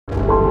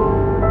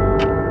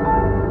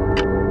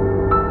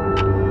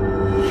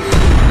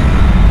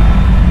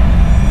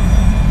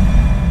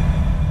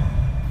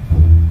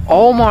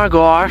Oh my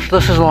gosh,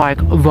 this is like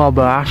the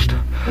best.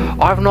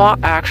 I've not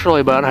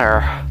actually been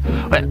here.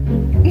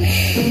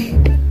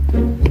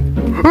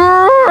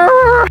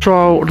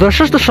 So, this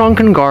is the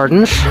Sunken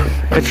Gardens.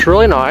 It's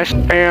really nice.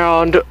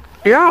 And,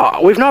 yeah,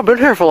 we've not been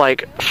here for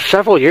like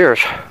several years.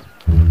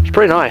 It's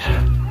pretty nice.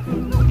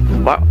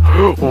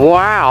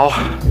 Wow.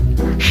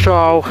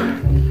 So,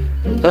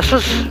 this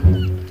is...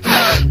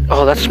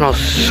 Oh, that smells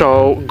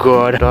so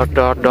good.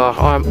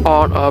 I'm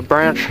on a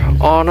branch,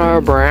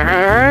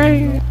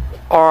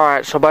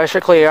 Alright, so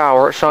basically, yeah,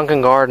 we're at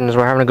Sunken Gardens.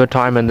 We're having a good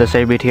time in this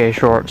ABTA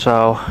short,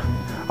 so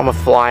I'm gonna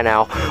fly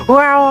now.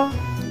 Well,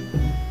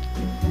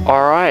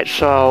 alright,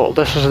 so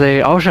this is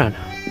the ocean.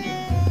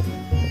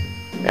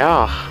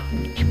 Yeah,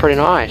 it's pretty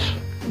nice.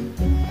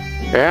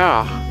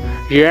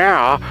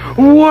 Yeah.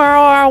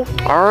 Wow.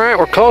 Alright,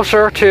 we're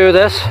closer to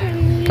this.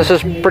 This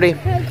is pretty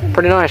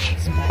nice.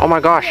 Oh my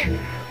gosh.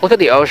 Look at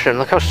the ocean.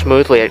 Look how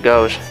smoothly it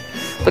goes.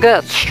 Look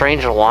at that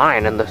strange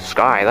line in the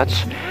sky.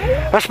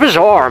 That's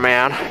bizarre,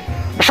 man.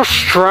 That's so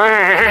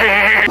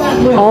strange.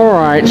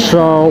 Alright,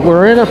 so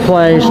we're in a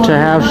place to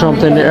have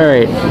something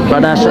to eat.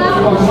 But that's it.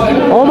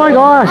 Oh my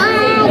gosh!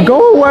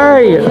 Go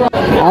away!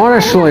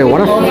 Honestly,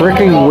 what a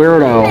freaking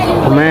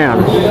weirdo.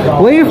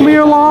 Man. Leave me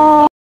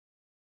alone!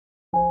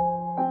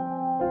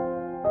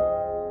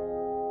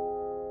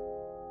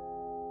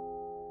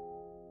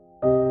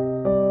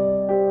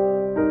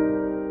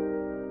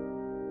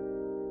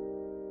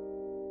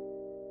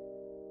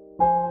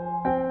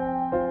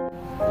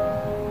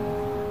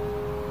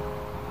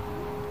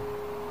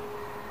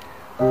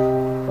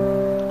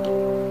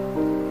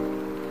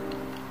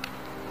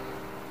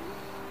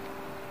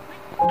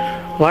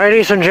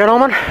 Ladies and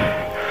gentlemen,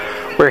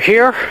 we're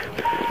here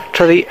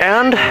to the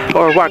end,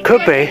 or what could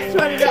be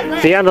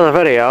the end of the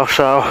video,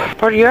 so,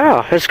 but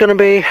yeah, it's gonna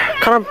be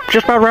kind of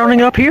just about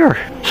rounding up here.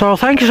 So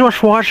thank you so much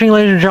for watching,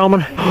 ladies and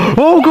gentlemen.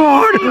 Oh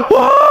god!